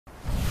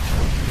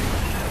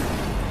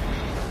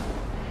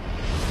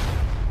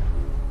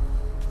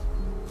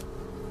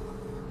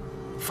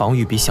防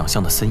御比想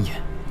象的森严。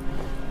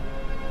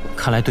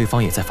看来对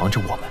方也在防着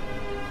我们。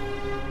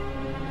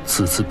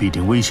此次必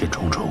定危险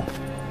重重。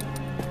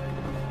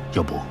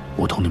要不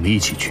我同你们一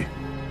起去，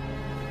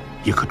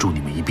也可助你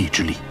们一臂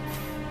之力。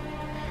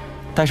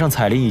带上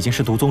彩铃已经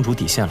是毒宗主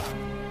底线了。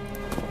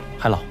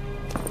海老、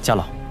家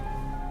老，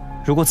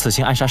如果此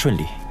行暗杀顺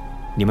利，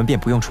你们便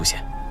不用出现；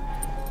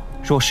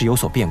若是有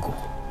所变故，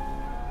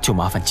就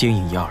麻烦接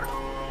应一二了。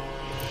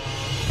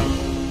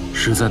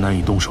实在难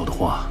以动手的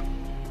话，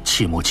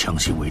切莫强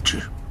行为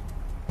之。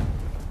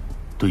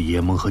对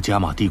野盟和加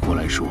玛帝国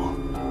来说，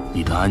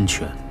你的安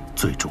全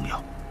最重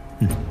要。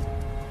嗯。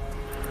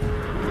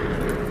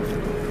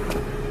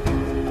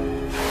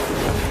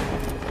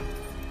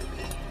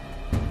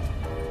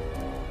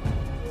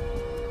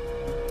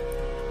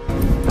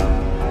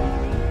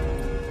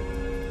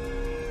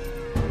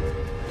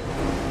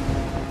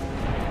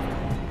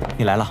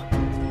你来了，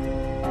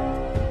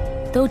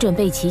都准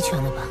备齐全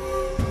了吧？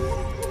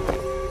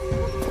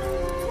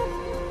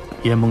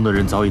联盟的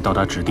人早已到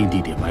达指定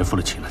地点埋伏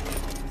了起来。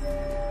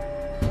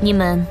你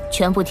们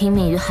全部听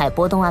命于海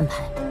波东安排，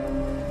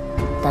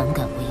胆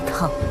敢违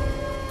抗，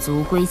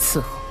族规伺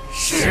候。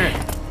是。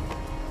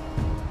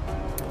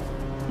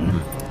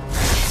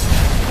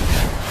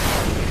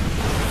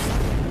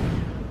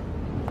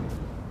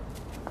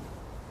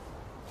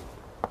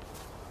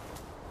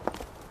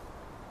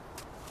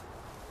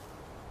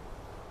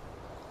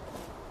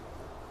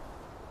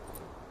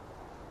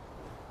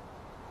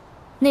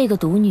那个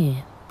毒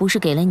女不是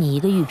给了你一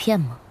个玉片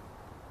吗？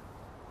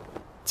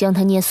将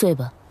它捏碎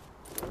吧。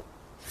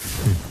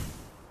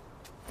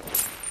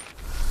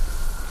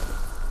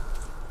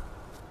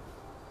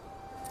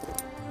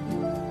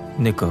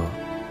那个，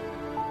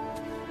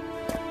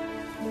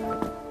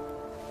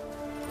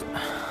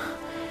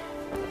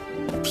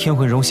天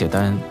魂溶血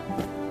丹，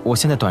我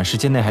现在短时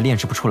间内还炼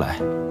制不出来。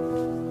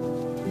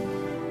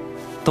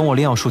等我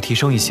炼药术提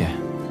升一些，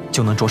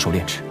就能着手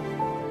炼制。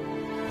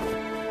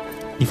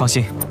你放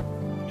心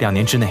，2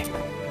年之内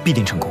必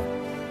定成功。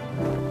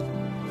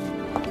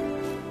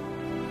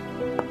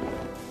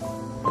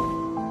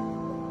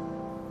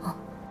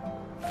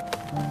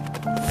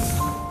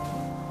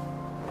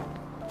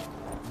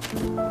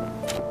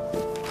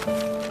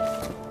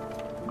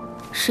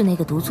是那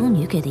个毒宗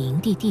女给的营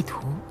地地图，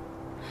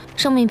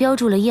上面标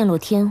注了燕落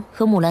天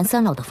和木兰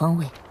三老的方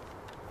位。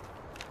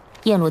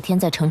燕落天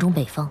在城中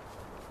北方，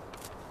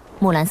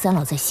木兰三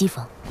老在西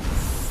方。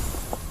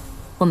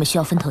我们需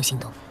要分头行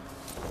动。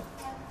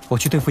我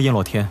去对付燕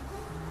落天，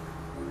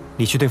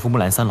你去对付木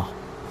兰三老。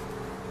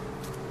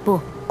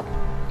不，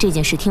这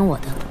件事听我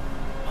的。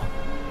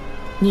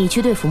你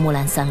去对付木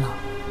兰三老，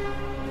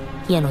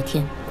燕落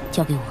天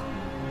交给我。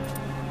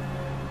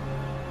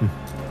嗯，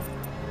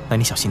那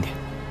你小心点。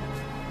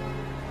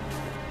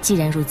既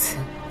然如此，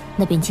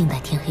那便静待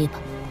天黑吧。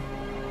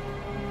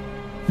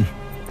嗯。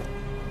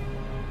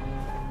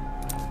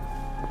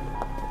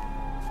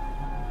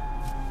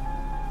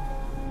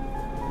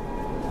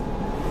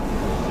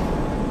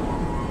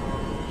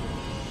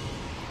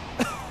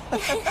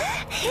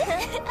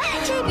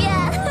这边，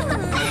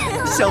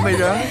小美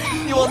人，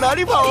你往哪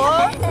里跑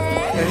啊？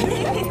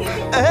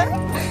哎，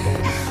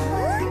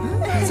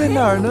在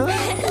哪儿呢？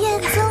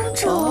燕宗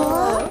主，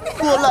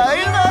我来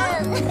了。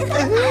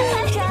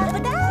抓不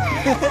到。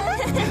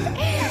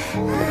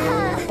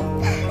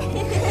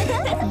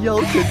腰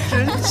可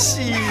真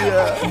细呀！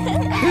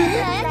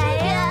来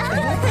呀，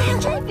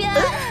这边。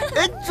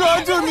哎，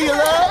抓住你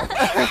了！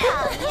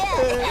讨厌。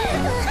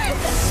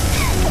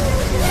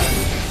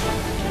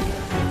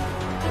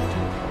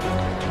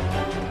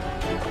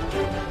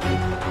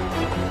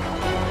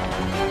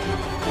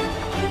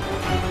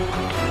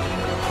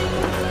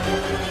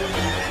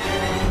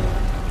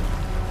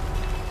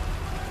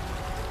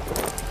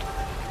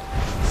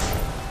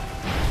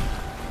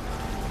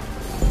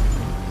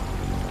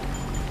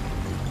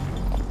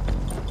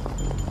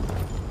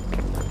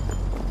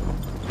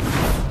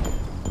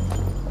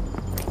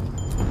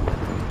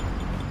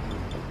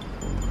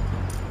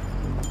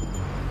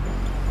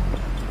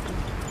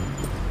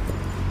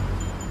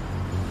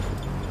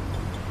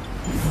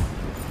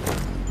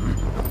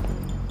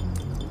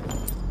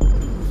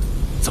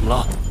怎么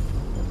了？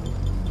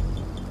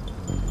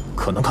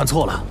可能看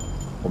错了，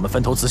我们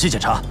分头仔细检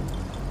查。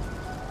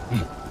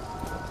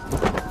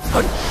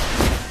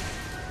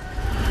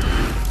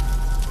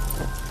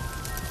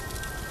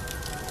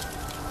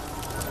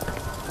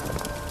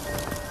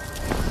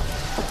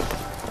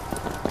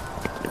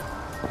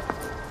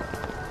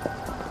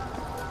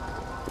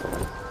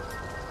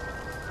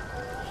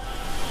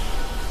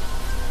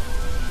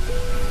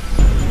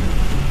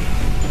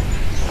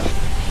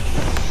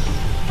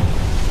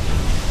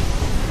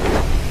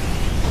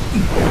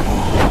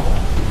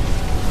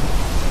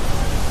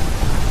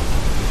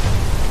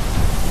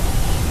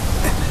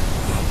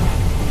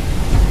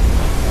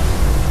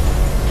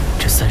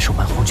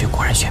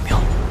果然玄妙，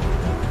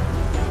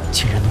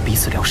竟然能彼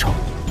此疗伤，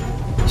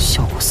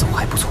效果似乎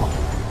还不错。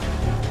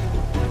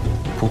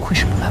不愧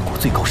是木兰国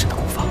最高深的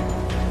功法。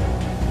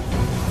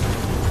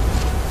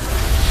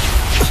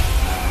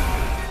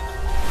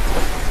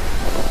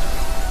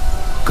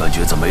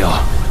觉怎么样？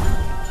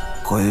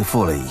恢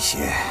复了一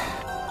些，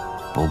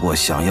不过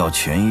想要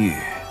痊愈，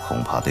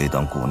恐怕得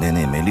等谷内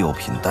那枚6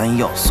品丹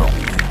药送来。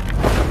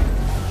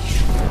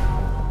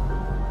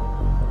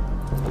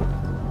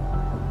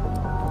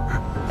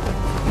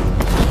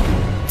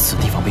此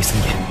地防备森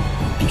严，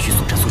必须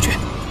速战速决。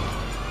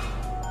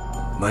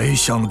没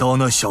想到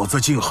那小子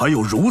竟还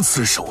有如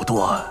此手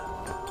段，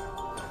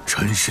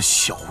真是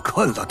小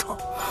看了他。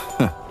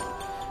哼，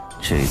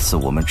这次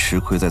我们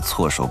吃亏在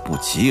措手不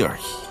及而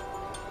已。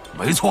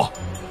没错，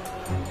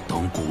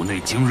等谷内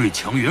精锐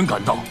强援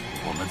赶到，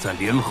我们再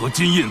联合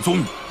金印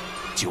宗，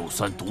就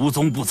算毒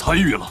宗不参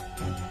与了，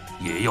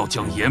也要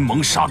将炎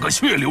盟杀个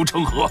血流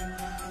成河，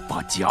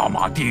把加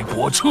玛帝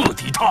国彻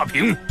底踏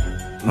平。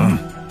嗯。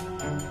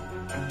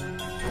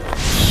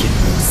天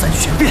魔三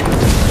玄变。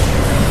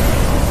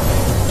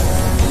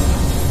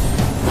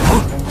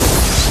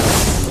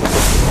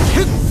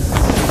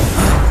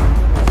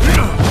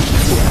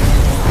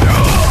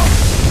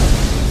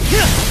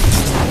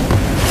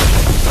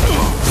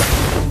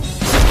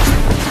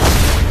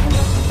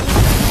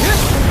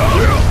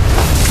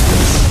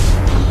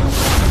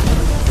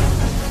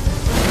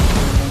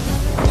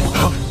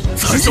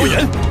萧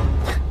炎，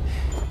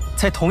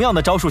在同样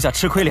的招数下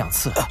吃亏2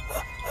次，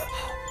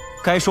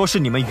该说是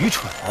你们愚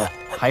蠢，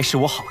还是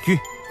我好运？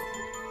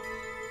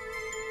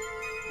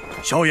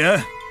萧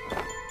炎，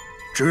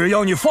只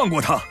要你放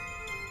过他，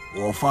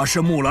我发誓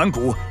木兰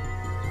谷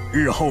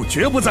日后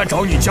绝不再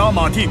找你加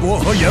玛帝国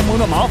和炎盟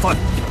的麻烦。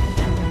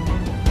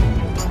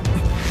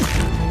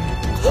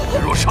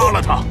若杀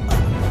了他，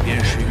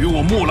便是与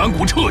我木兰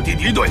谷彻底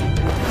敌对，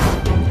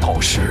到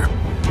时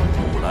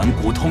木兰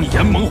谷同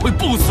炎盟会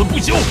不死不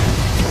休。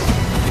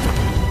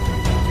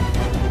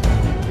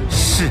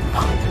是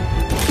吗？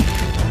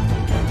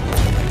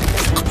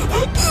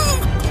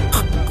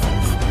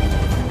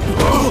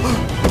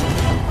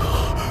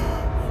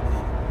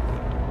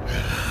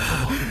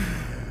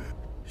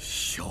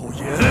萧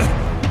炎，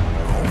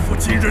老夫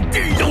今日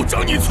定要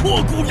将你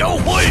挫骨扬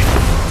灰！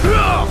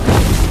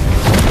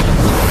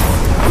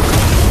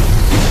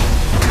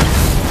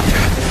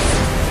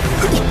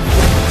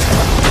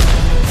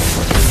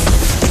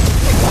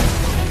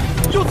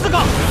有刺客！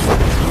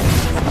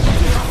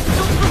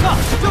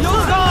有刺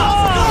客！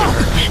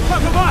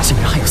快！竟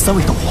然还有3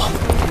位斗皇！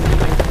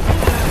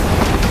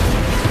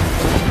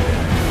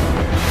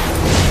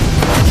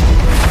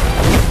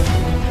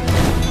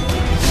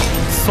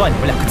算你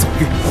们2个走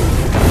运！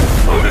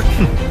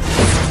哼！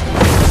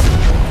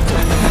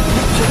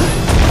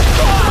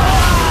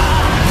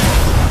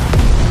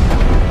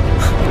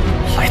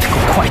来得够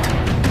快的！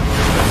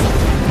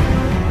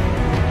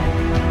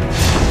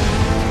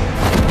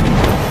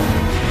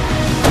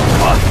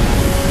快，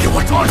给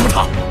我抓住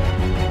他！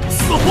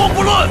死活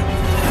不论！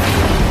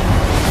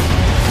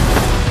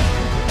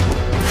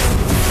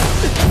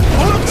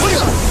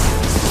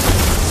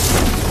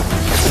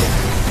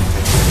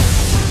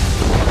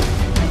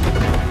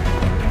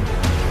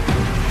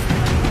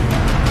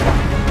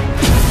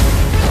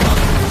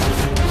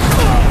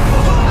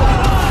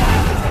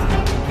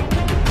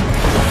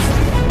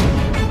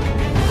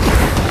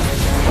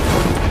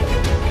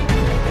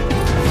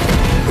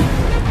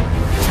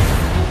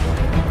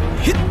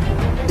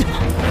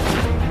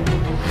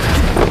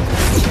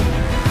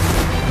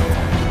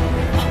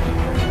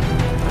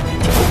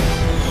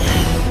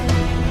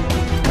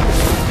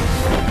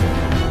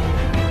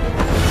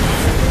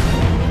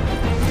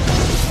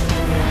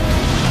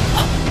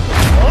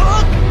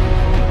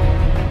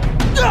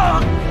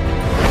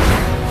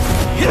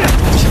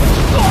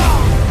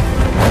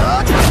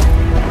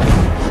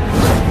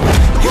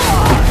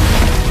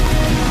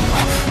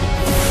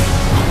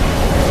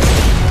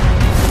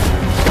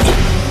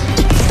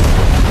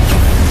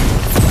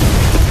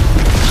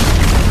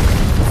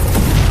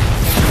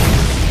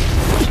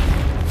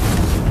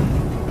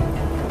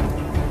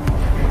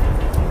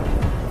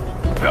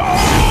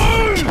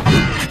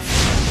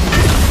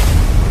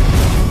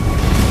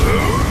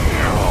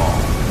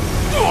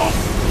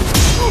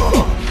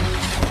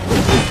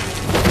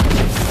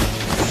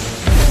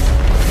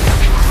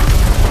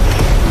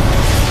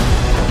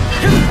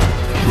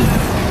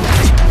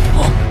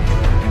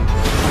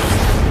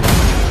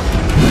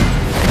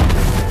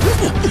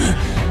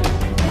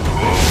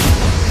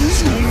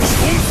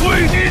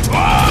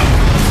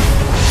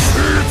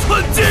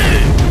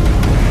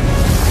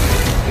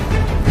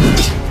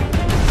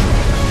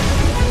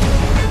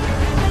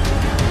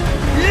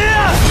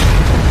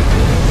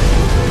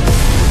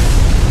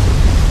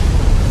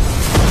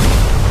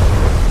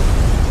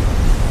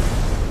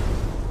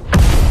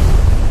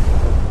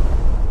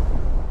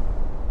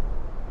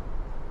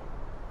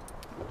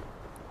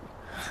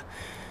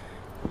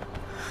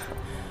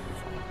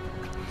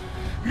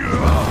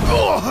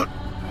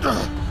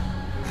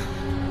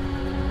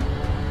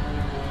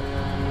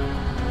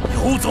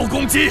游走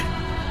攻击，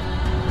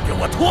给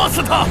我拖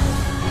死他！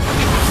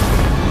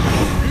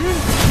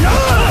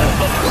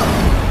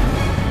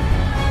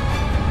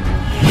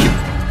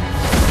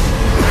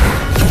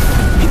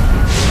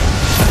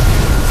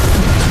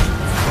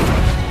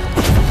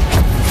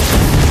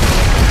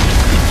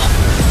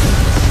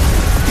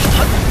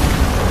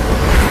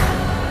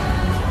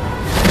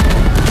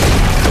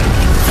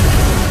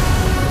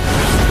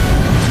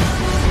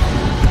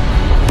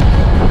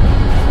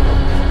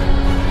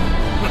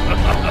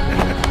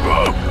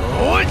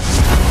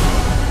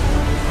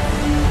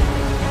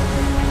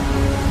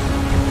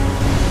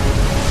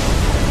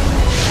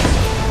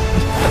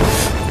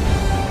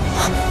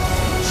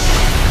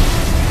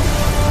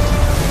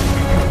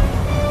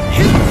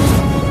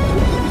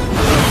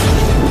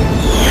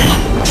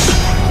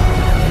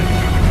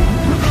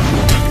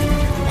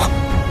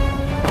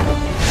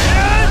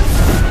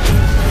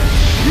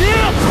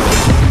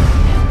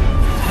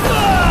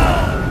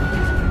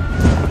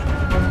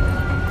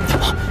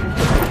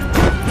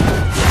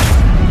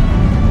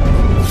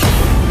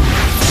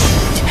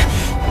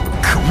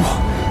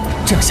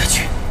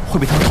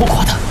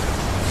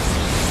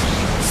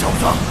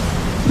子，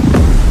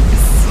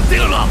死定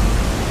了！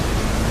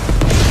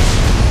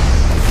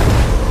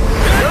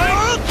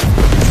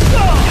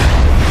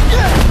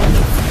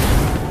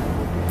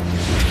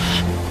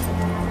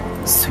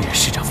虽然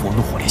施展符文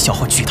怒火莲消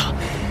耗巨大，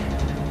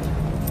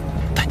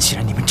但既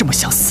然你们这么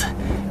想死，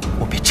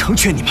我便成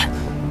全你们。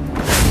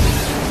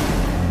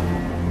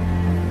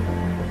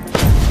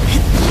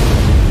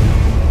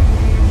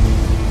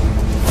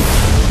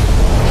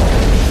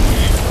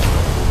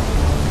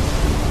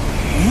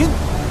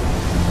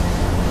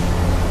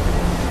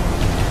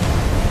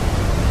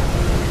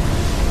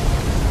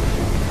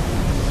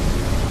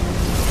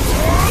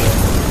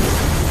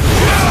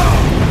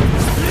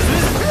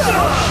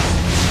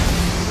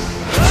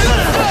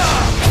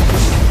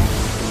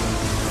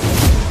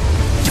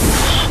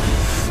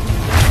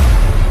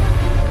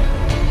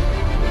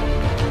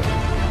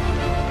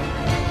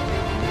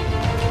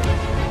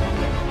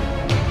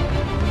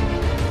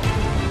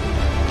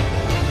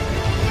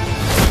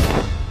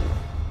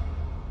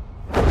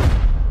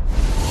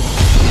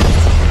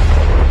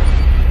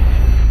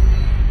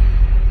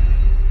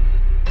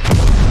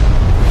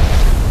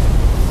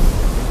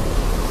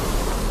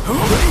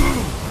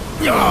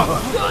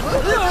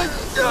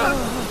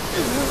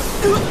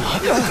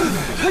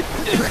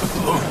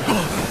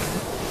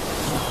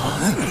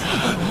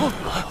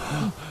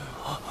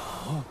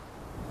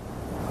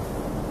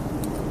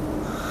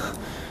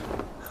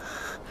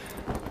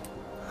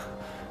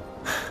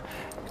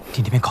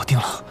你那边搞定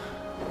了？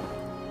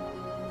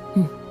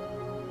嗯。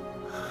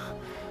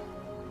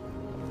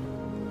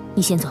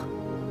你先走，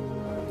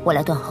我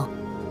来断后。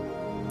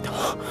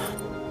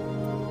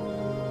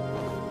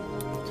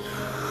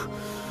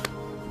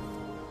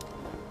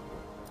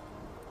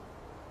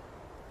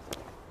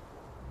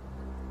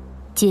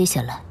接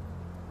下来，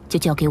就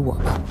交给我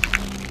吧。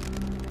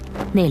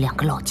那2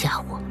个老家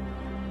伙，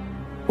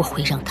我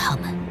会让他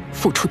们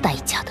付出代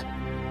价的。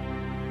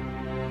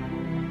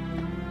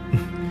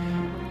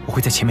我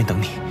会在前面等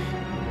你。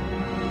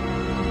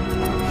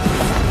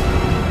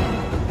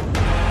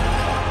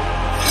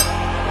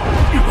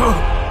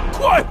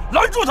快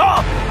拦住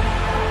他！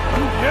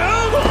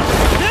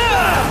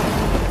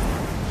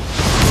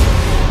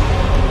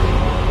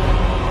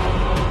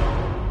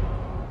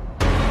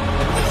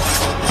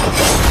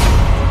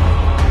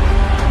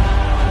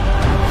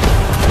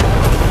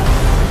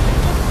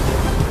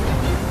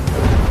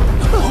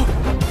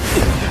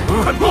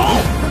快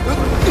跑！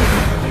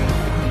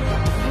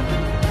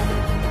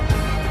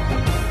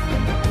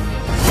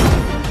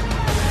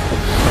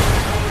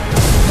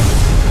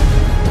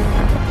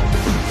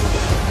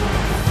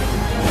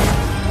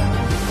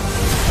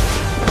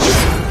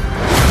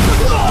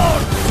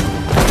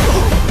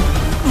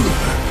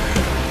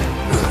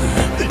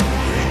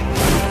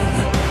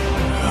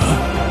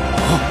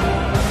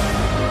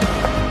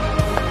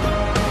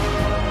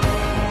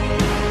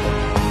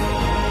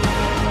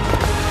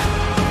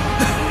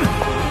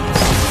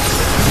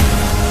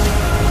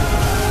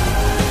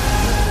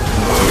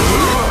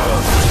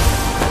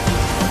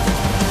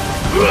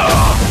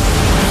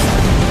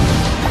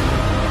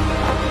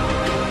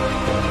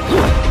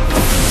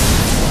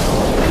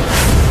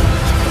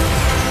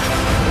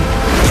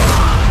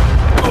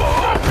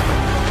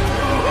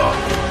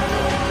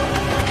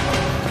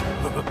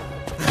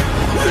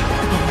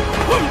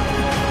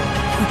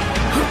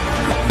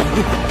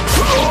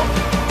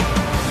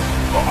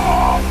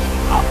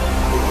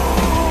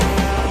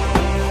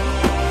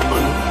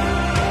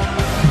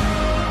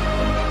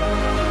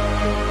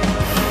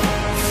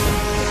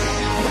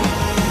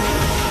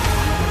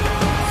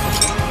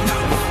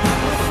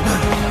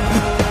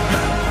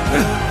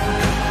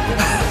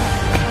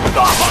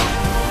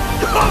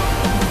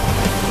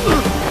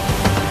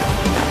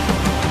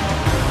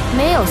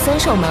没有3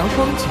兽蛮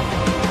荒诀，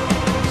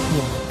你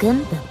们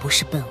根本不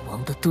是本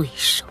王的对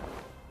手。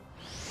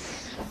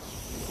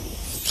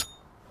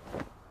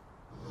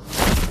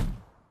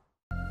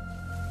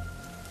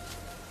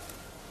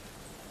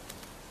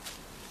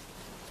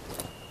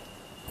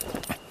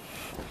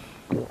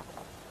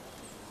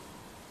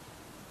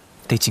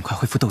得尽快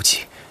恢复斗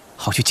气，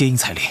好去接应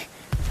彩铃。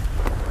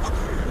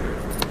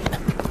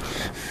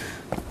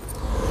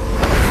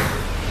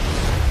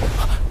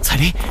彩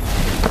铃，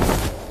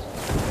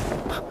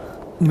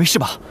你没事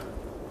吧？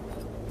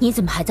你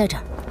怎么还在这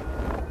儿？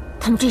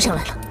他们追上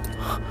来了。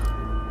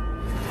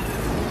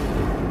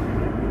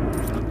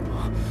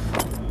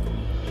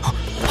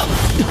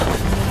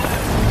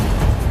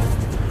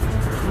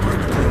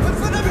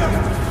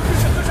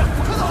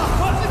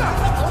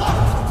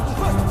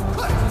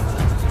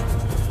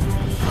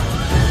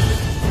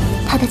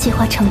他的计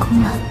划成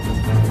功了。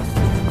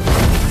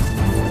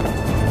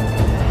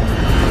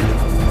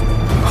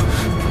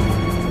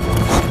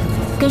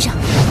跟上。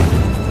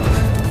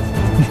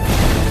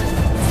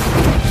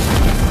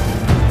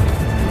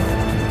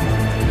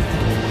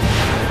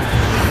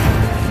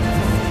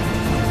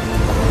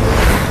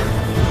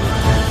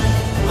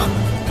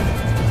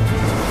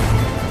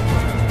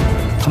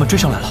他们追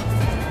上来了。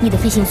你的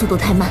飞行速度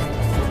太慢，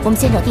我们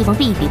先找地方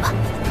避一避吧。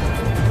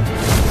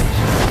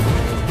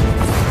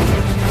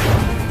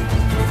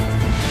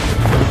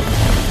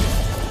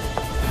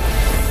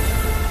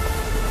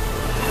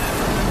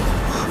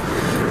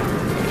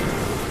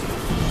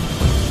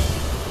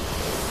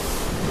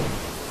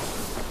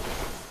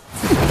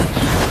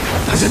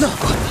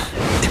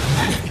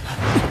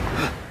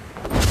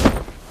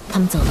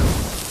们走了，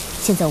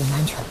现在我们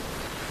安全了。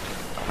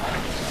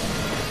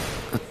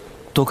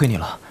多亏你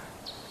了，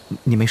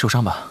你没受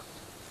伤吧？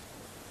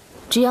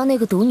只要那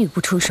个毒女不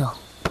出手，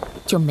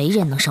就没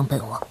人能伤本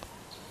王。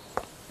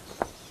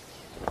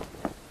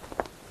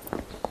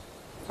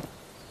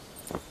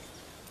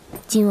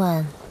今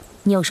晚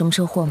你有什么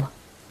收获吗？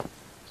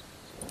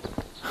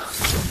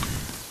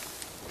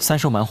三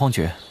兽蛮荒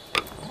诀。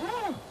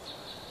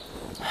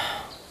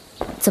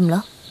怎么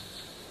了？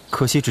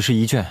可惜只是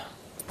一卷，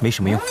没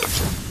什么用。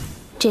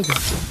这个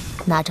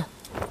拿着。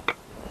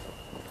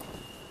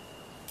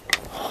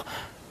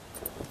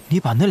你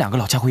把那2个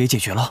老家伙也解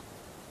决了？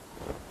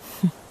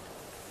哼，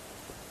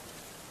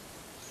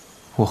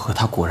我和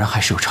他果然还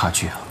是有差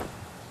距啊。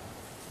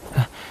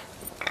哎，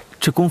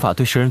这功法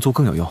对食人族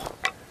更有用。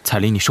彩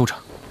铃，你收着。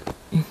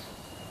嗯。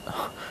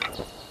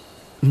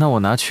那我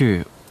拿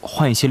去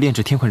换一些炼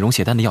制天魂溶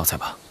血丹的药材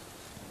吧。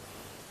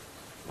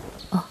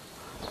哦。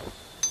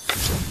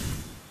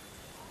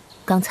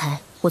刚才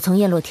我从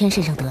叶落天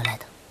身上得来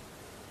的，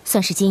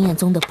算是金焰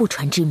宗的不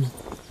传之秘。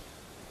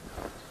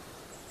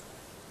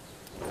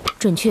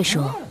准确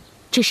说，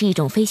这是一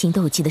种飞行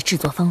斗技的制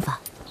作方法，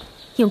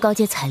用高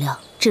阶材料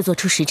制作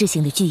出实质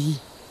性的巨翼。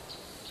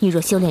你若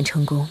修炼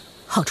成功，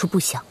好处不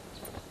小。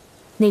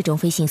那种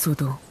飞行速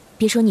度，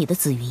别说你的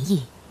紫云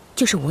翼，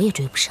就是我也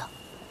追不上。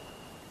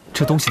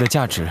这东西的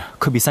价值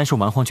可比三兽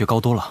蛮荒诀高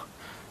多了。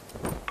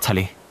彩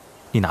铃，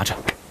你拿着。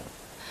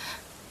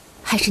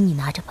还是你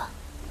拿着吧。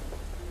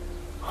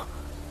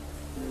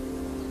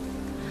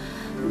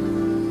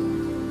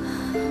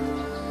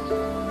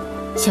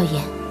萧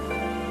炎。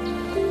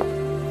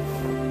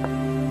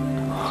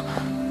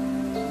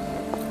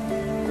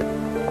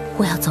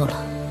我要走了。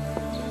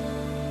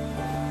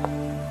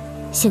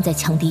现在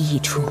强敌已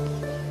出，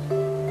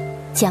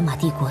加玛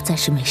帝国暂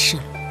时没事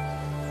了。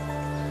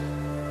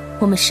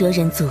我们蛇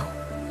人族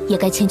也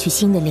该迁去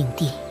新的领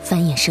地，繁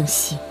衍生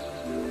息。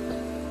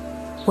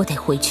我得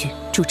回去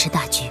主持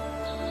大局。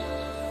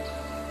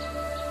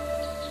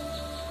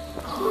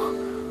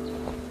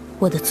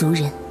我的族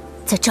人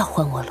在召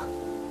唤我了。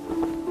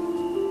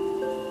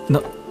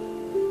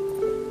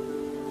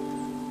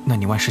那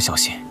你万事小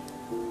心。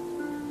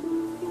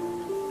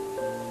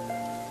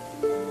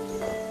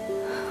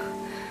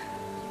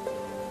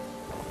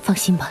放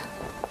心吧。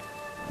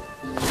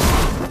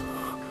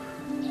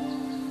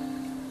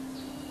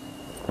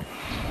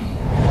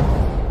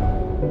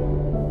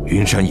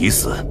云山已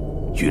死，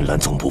云岚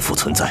宗不复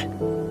存在。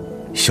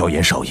萧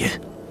炎少爷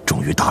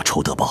终于大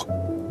仇得报。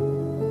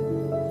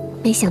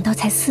没想到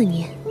才4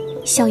年，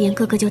萧炎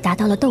哥哥就达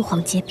到了斗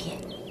皇级别，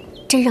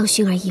真让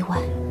薰儿意外。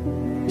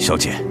小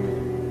姐，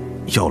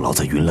药老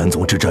在云岚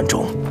宗之战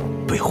中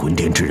被魂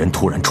殿之人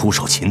突然出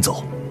手擒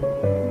走。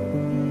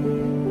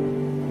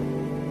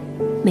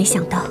没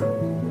想到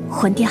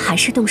魂殿还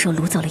是动手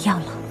掳走了药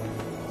老。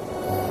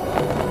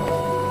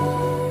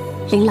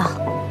林老，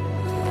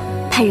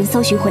派人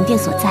搜寻魂殿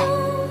所在。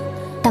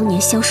当年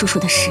萧叔叔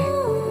的事，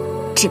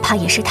只怕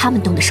也是他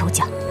们动的手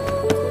脚。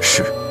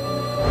是。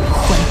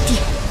魂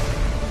殿，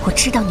我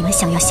知道你们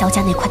想要萧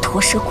家那块驼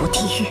蛇骨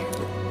地狱。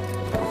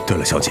对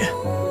了，小姐，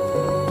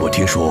我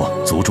听说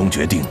族中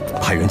决定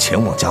派人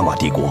前往加玛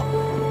帝国，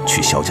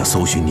去萧家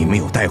搜寻你没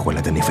有带回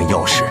来的那份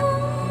钥匙。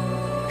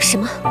什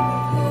么？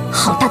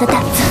好大的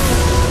胆子！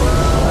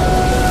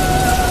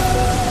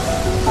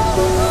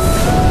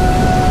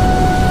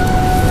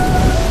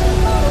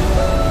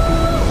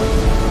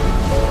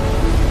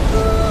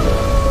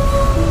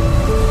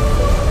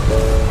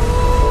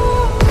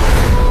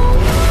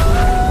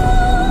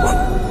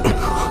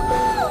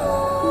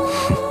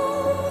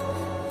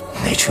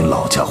那群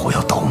老家伙要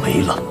倒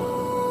霉了。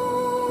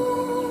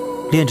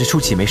炼制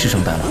出几枚师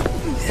圣丹了？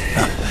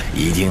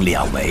已经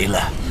2枚了，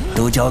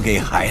都交给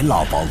海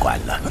老保管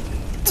了。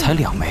才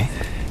2枚，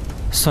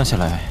算下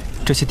来，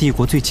这些帝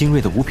国最精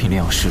锐的5品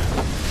炼药师，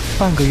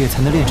半个月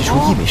才能炼制出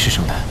1枚师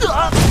圣丹。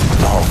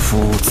老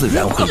夫自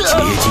然会竭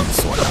尽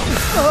所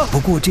能，不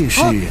过这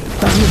事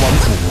丹王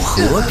古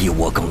河比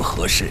我更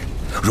合适。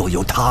若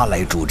由他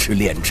来主持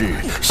炼制，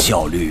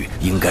效率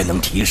应该能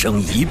提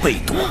升1倍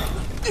多。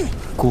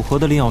古河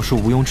的炼药术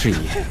毋庸置疑，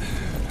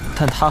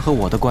但他和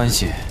我的关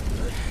系，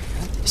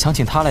想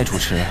请他来主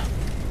持，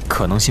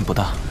可能性不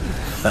大。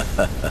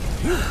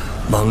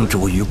盟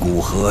主与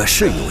古河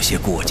是有些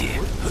过节，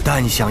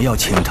但想要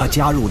请他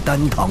加入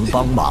丹堂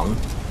帮忙，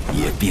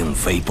也并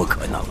非不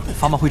可能。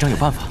法马会长有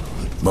办法。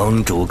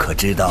盟主可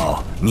知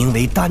道名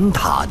为丹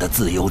塔的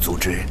自由组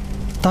织？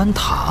丹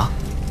塔？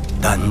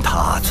丹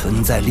塔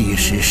存在历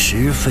史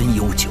十分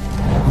悠久，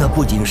那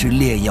不仅是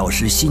炼药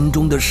师心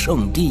中的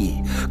圣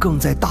地，更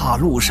在大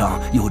陆上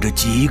有着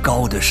极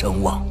高的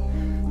声望。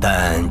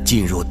但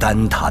进入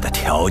丹塔的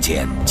条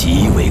件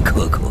极为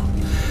苛刻，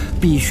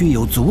必须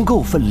有足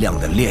够分量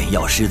的炼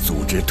药师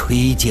组织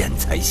推荐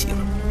才行。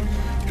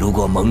如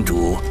果盟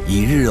主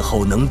以日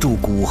后能助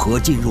古河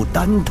进入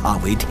丹塔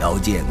为条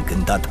件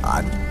跟他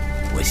谈，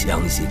我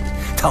相信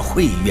他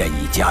会愿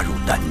意加入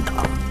丹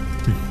塔。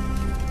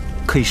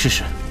可以试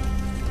试。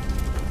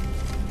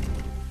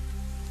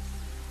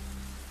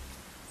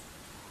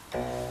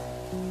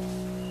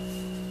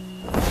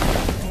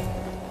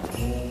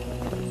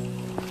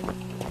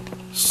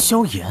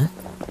萧炎，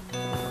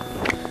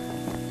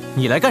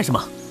你来干什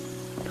么？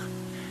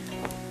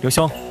刘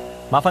兄，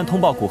麻烦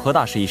通报古河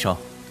大师一声，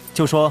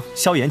就说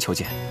萧炎求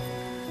见。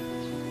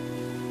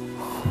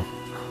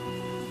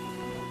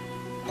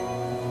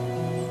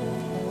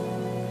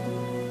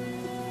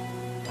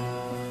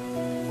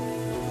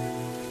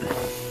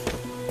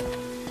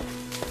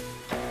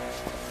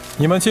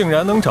你们竟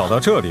然能找到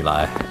这里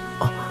来，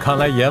看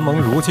来炎盟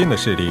如今的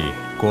势力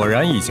果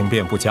然已经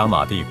遍布加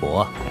玛帝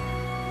国。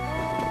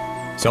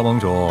萧盟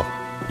主，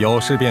有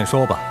事便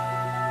说吧，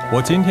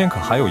我今天可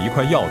还有一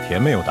块药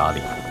田没有打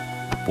理，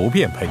不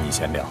便陪你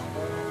闲聊。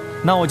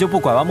那我就不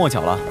拐弯抹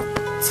角了，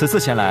此次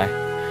前来，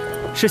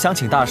是想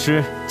请大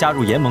师加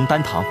入炎盟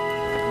丹堂。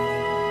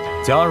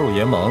加入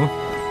炎盟？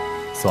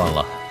算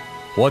了，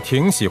我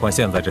挺喜欢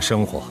现在这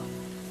生活，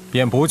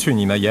便不去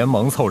你那炎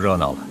盟凑热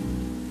闹了。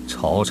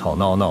吵吵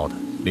闹闹的，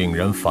令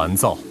人烦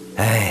躁。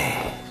哎，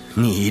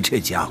你这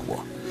家伙，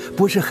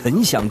不是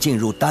很想进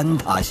入丹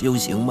塔修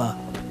行吗？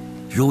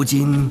如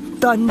今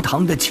丹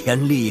堂的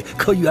潜力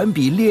可远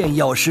比炼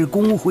药师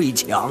公会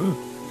强。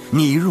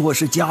你若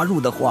是加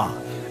入的话，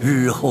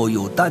日后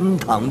有丹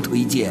堂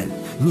推荐，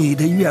你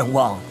的愿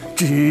望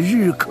指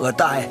日可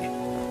待。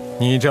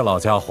你这老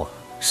家伙，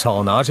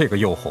少拿这个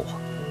诱惑我。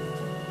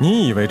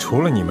你以为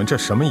除了你们这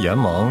什么炎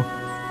盟，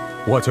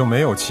我就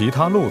没有其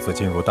他路子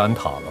进入丹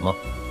塔了吗？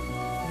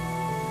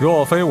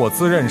若非我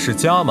自认是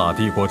加玛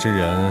帝国之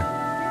人，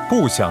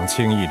不想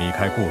轻易离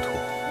开故土。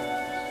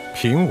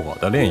凭我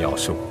的炼药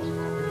术，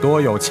多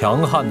有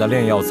强悍的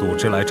炼药组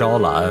织来招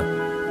揽。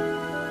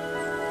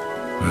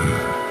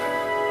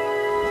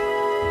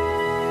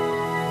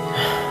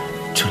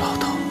这老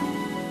头。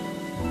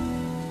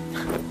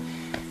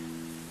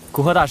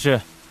古河大师，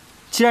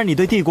既然你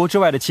对帝国之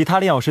外的其他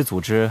炼药师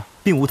组织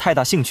并无太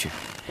大兴趣，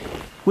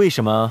为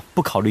什么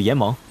不考虑炎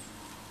盟？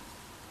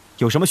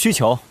有什么需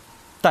求，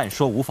但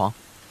说无妨。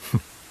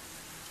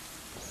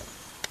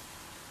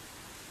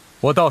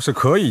我倒是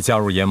可以加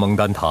入炎盟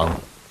丹堂，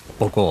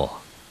不过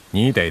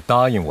你得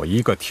答应我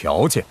一个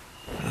条件。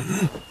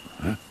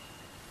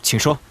请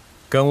说。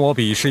跟我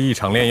比试一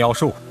场炼药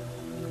术，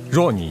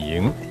若你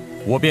赢，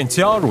我便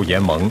加入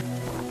炎盟，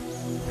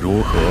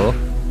如何？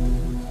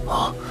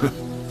啊，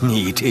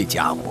你这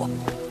家伙，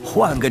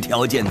换个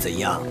条件怎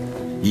样？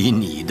以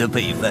你的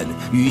辈分，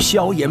与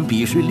萧炎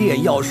比试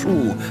炼药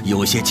术，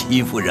有些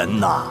欺负人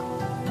呐。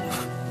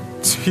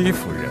欺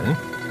负人？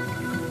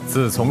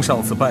自从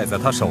上次败在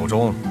他手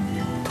中，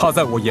他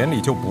在我眼里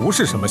就不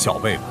是什么小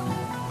辈了。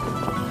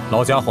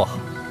老家伙，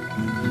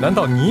难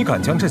道你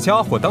敢将这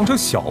家伙当成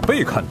小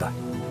辈看待？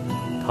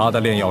他的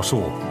炼药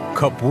术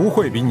可不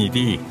会比你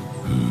低。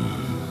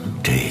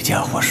这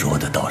家伙说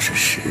的倒是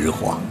实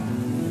话。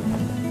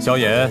萧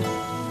炎，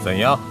怎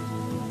样？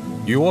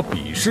与我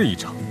比试一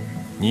场，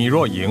你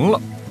若赢了，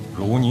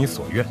如你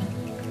所愿；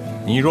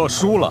你若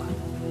输了，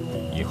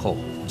以后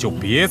就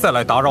别再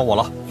来打扰我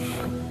了。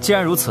既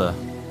然如此，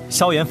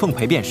萧炎奉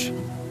陪便是。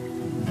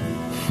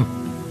哼，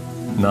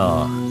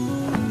那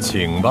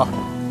请吧。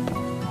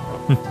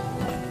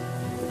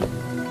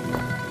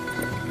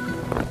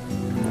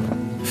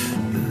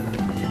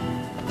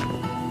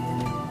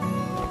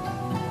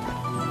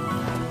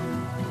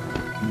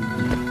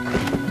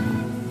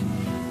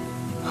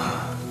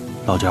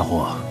老家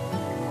伙，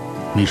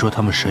你说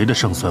他们谁的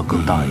胜算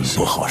更大一些？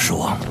不好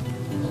说。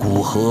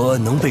古河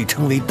能被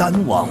称为丹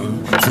王，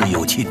自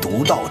有其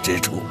独到之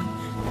处。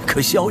可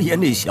萧炎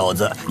那小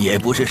子也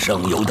不是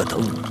省油的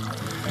灯。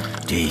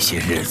这些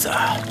日子，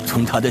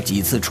从他的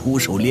几次出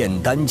手炼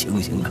丹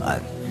情形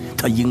看，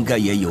他应该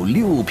也有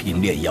6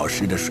品炼药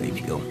师的水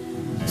平，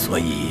所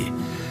以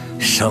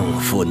胜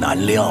负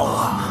难料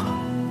啊。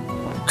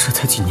这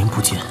才几年不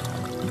见，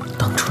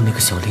当初那个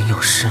小炼药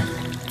师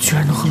居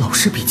然能和老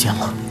师比肩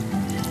了。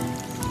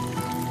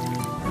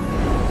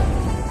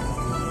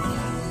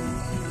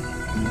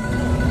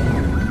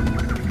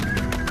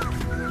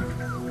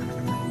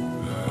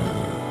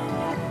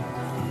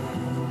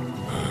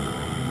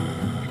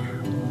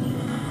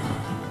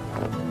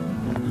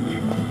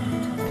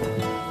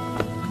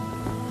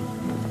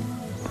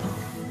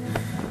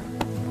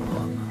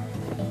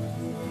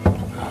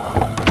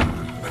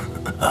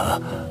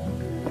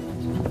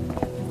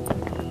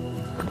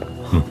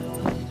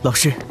老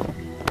师，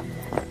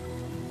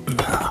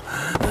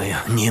哎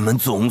呀，你们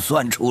总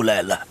算出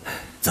来了，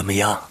怎么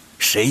样？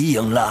谁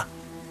赢了？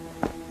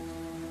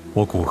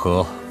我古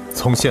河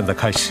从现在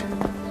开始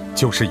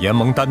就是炎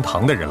盟丹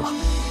堂的人了。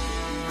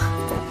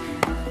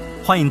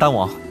欢迎丹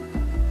王。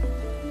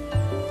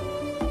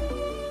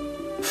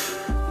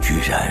居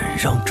然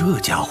让这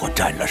家伙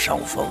占了上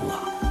风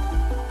啊！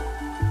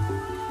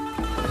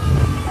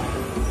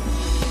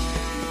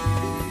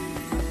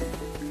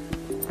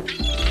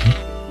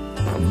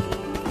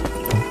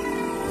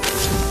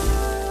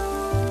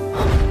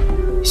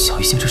小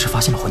医仙这是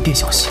发现了魂殿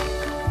消息，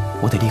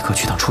我得立刻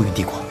去趟出云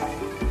帝国。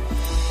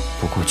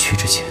不过去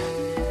之前，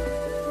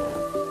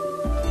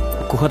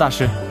古河大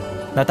师，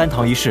那丹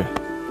堂一事，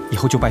以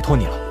后就拜托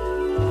你了。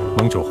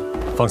盟主，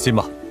放心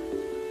吧。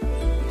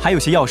还有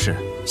些要事，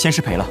先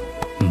失陪了。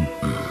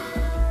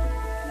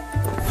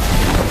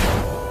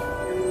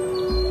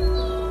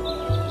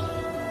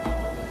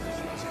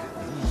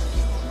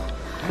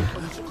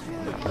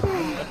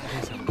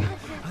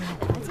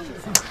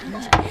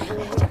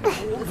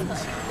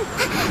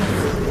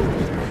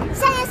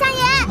夏言，夏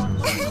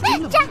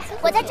言，这儿，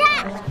我在这儿。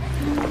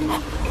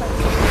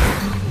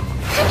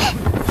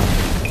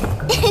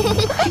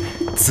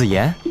子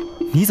言，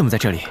你怎么在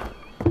这里？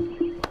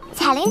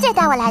彩玲姐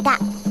带我来的，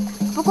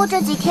不过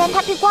这几天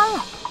她闭关了，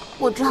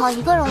我只好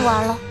一个人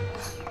玩了。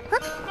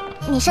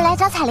你是来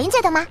找彩玲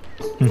姐的吗？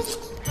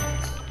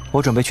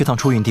我准备去趟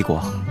出云帝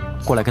国，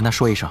过来跟她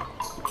说一声。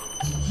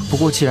不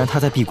过既然她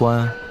在闭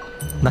关，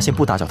那先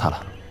不打搅她了。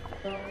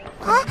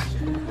啊，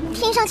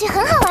听上去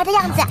很好玩的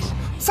样子。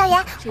小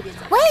妍，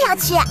我也要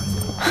去。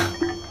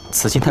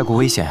此境太过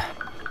危险，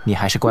你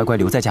还是乖乖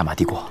留在加玛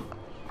帝国。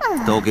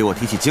都给我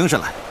提起精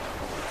神来！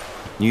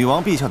女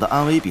王陛下的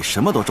安危比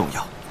什么都重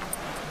要，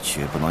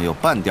绝不能有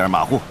半点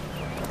马虎。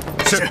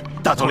是，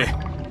大总理。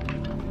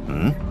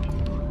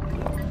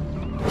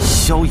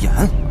萧炎，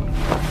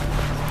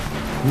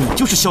你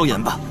就是萧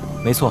炎吧？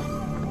没错，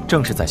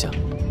正是在下。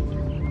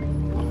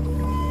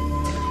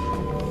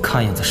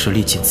看样子实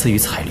力仅次于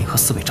彩铃和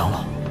4位长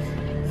老。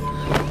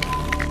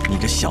你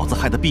这小子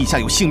害得陛下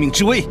有性命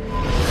之危，看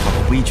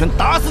我不一拳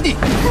打死你！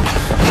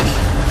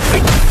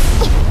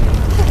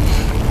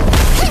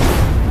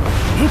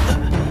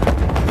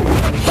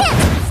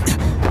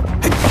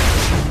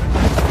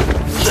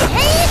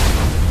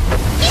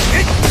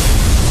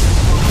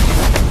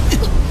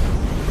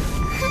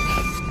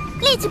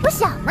力气不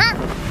小嘛！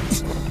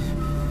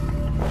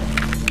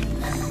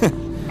哼，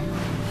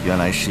原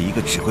来是一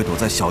个只会躲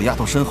在小丫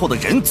头身后的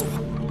人族。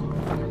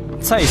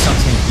再向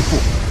前一步，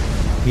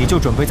你就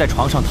准备在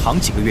床上躺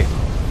几个月。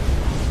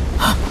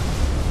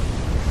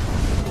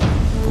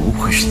不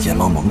愧是炎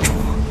盟盟主，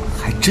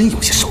还真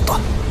有些手段。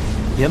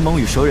炎盟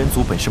与蛇人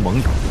族本是盟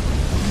友，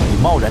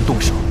你贸然动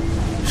手，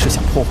是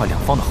想破坏两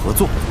方的合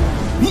作。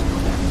你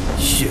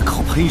血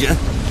口喷人，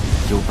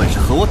有本事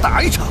和我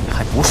打一场，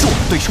还不是我的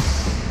对手。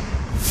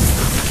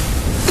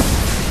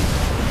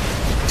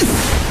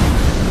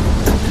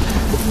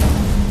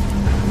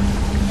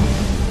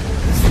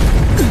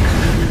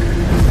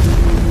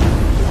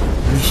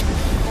你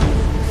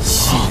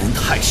欺人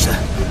太甚，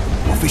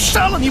我非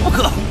杀了你不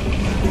可！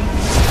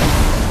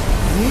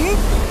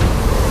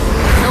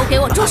都给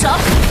我住手！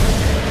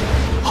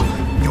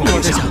女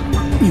王殿下，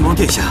女王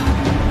殿下，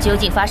究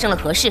竟发生了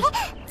何事？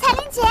彩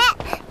玲姐，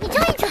你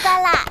终于出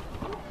关了！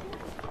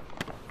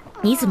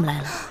你怎么来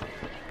了？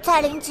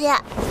彩玲姐，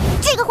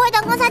这个坏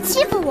蛋刚才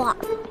欺负我，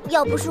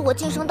要不是我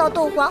晋升到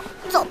斗皇，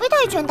早被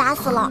他一拳打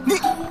死了。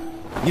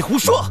你胡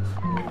说！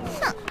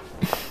哼！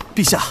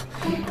陛下，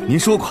您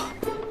说过，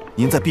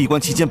您在闭关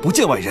期间不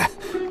见外人，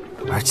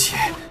而且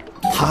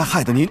他还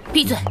害得您……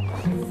闭嘴！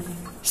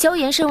萧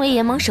炎身为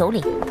炎盟首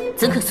领，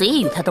怎可随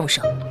意与他动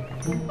手？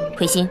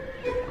魁星，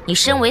你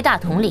身为大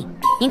统领，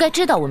应该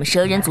知道我们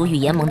蛇人族与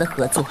炎盟的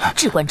合作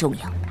至关重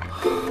要。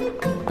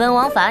本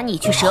王罚你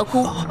去蛇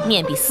窟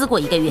面壁思过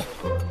1个月。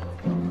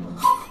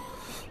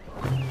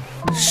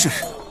是。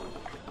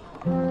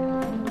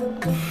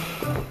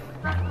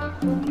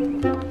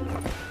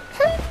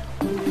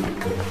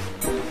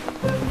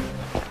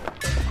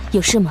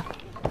有事吗？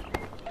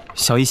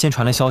小医仙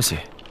传来消息，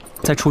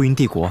在出云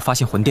帝国发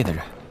现魂殿的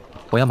人，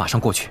我要马上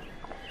过去。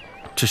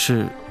只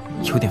是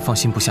有点放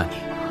心不下你。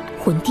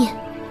魂殿？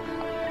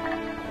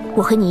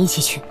我和你一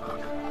起去。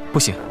不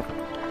行，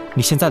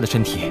你现在的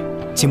身体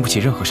经不起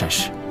任何善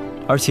事，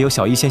而且有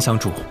小医仙相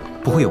助，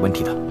不会有问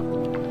题的。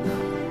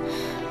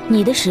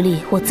你的实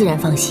力我自然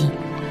放心，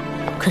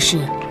可是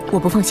我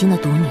不放心那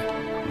毒女。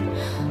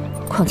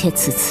况且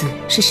此次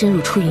是深入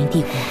出云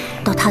帝国，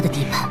到她的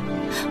地盘，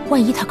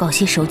万一她搞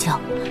些手脚，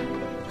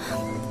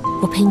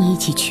我陪你一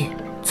起去，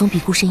总比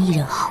孤身一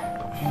人好。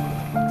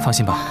放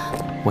心吧，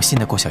我信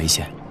得过小医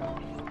仙。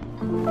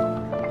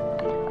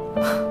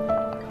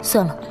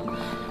算了，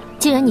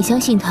既然你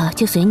相信他，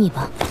就随你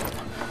吧，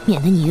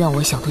免得你怨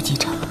我小肚鸡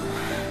肠。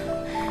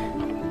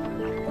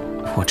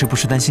我这不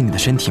是担心你的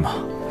身体吗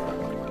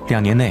？2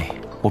年内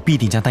我必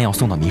定将丹药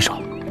送到你手，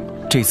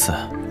这次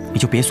你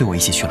就别随我一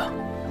起去了。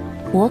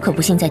我可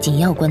不信在紧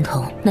要关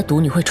头那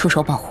毒女会出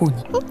手保护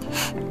你，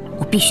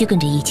我必须跟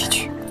着一起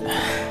去。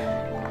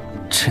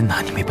真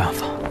拿你没办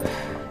法，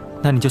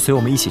那你就随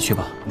我们一起去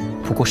吧。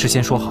不过事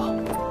先说好，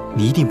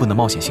你一定不能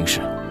冒险行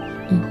事。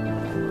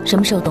什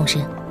么时候动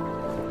身？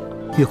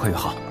越快越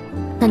好。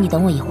那你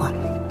等我一会儿，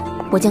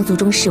我将族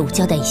中事务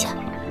交代一下。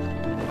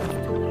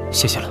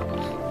谢谢了。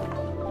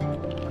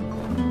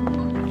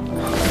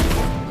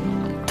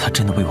他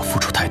真的为我付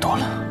出太多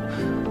了。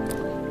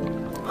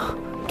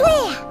对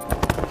呀，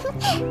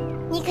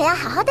你可要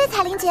好好对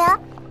彩玲姐哦。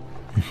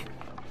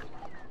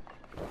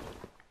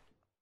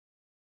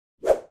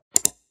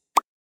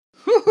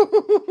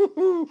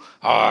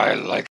I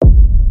like